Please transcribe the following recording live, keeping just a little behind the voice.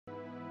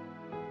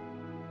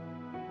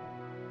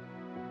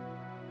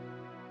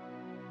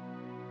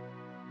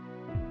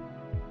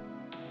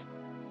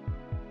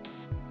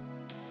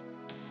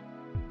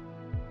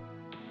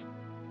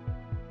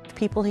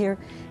people here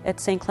at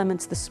St.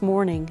 Clement's this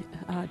morning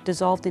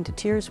dissolved into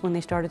tears when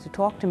they started to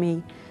talk to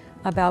me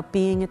about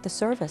being at the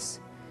service.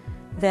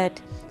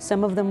 That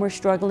some of them were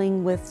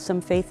struggling with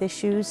some faith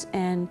issues,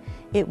 and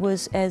it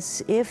was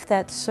as if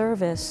that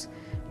service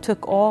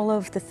took all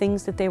of the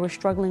things that they were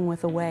struggling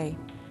with away.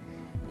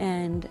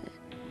 And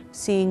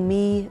seeing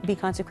me be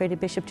consecrated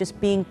bishop, just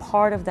being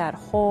part of that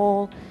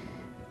whole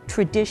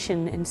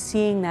tradition and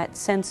seeing that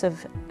sense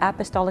of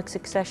apostolic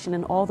succession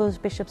and all those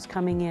bishops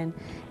coming in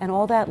and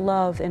all that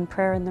love and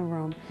prayer in the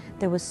room,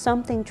 there was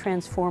something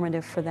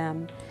transformative for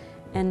them,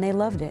 and they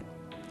loved it.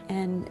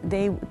 And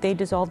they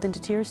dissolved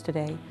into tears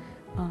today.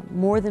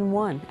 More than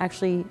one,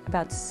 actually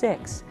about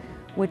 6,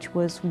 which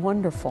was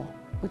wonderful.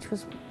 Which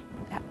was,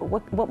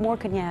 what more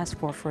can you ask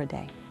for a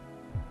day?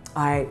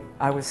 I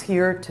was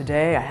here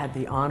today. I had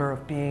the honor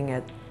of being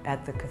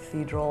at the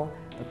cathedral,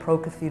 the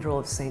ProCathedral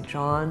of St.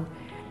 John,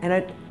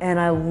 and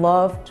I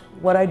loved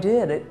what I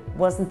did. It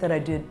wasn't that I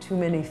did too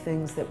many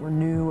things that were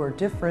new or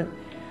different,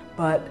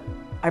 but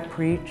I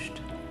preached,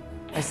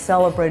 I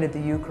celebrated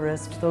the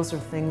Eucharist. Those are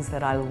things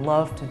that I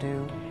love to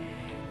do.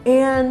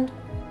 And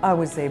I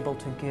was able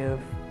to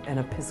give an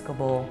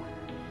Episcopal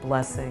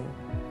blessing.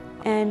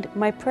 And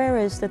my prayer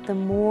is that the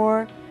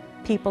more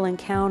people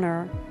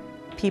encounter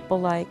people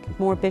like,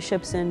 more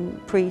bishops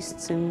and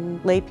priests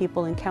and lay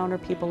people encounter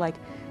people like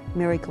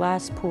Mary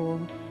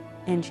Glasspool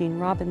and Jean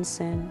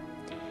Robinson,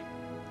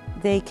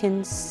 they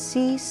can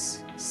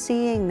cease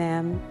seeing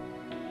them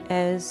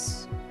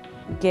as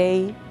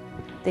gay,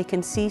 they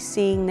can cease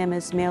seeing them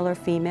as male or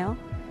female,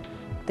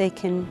 they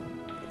can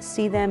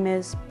see them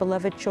as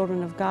beloved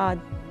children of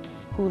God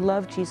who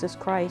love Jesus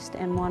Christ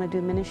and want to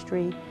do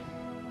ministry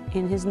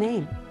in His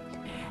name.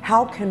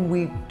 How can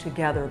we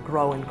together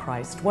grow in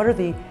Christ? What are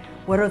the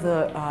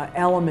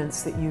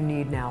elements that you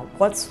need now?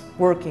 What's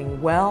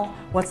working well?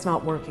 What's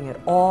not working at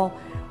all?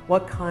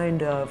 What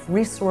kind of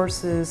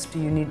resources do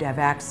you need to have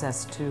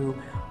access to?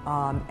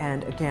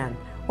 And again,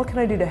 what can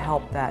I do to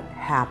help that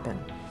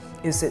happen?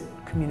 Is it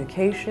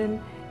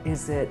communication?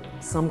 Is it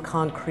some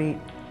concrete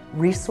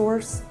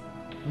resource?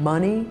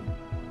 Money?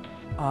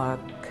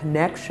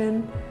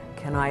 Connection?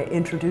 Can I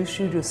introduce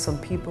you to some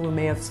people who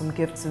may have some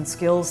gifts and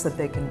skills that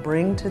they can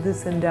bring to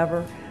this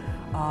endeavor?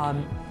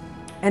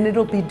 And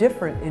it'll be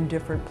different in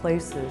different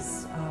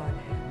places.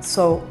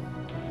 So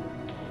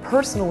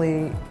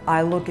personally,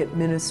 I look at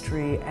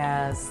ministry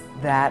as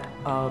that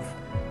of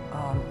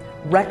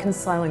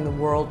reconciling the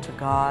world to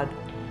God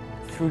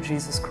through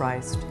Jesus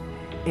Christ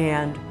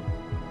and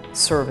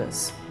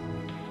service.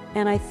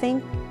 And I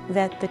think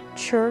that the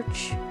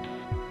church,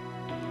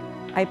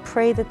 I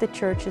pray that the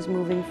church is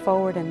moving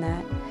forward in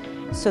that,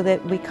 so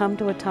that we come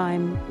to a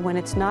time when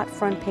it's not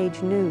front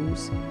page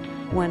news,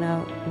 when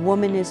a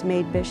woman is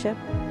made bishop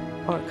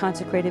or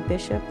consecrated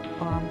bishop,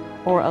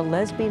 or a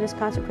lesbian is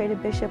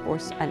consecrated bishop, or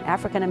an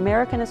African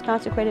American is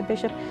consecrated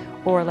bishop,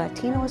 or a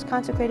Latino is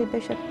consecrated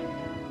bishop.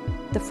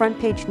 The front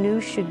page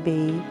news should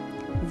be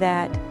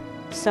that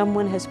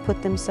someone has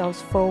put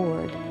themselves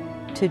forward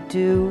to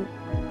do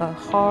a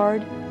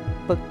hard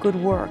but good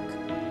work,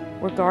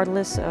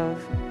 regardless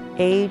of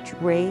age,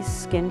 race,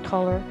 skin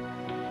color,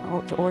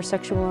 or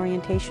sexual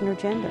orientation or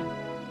gender.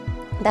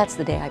 That's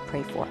the day I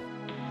pray for.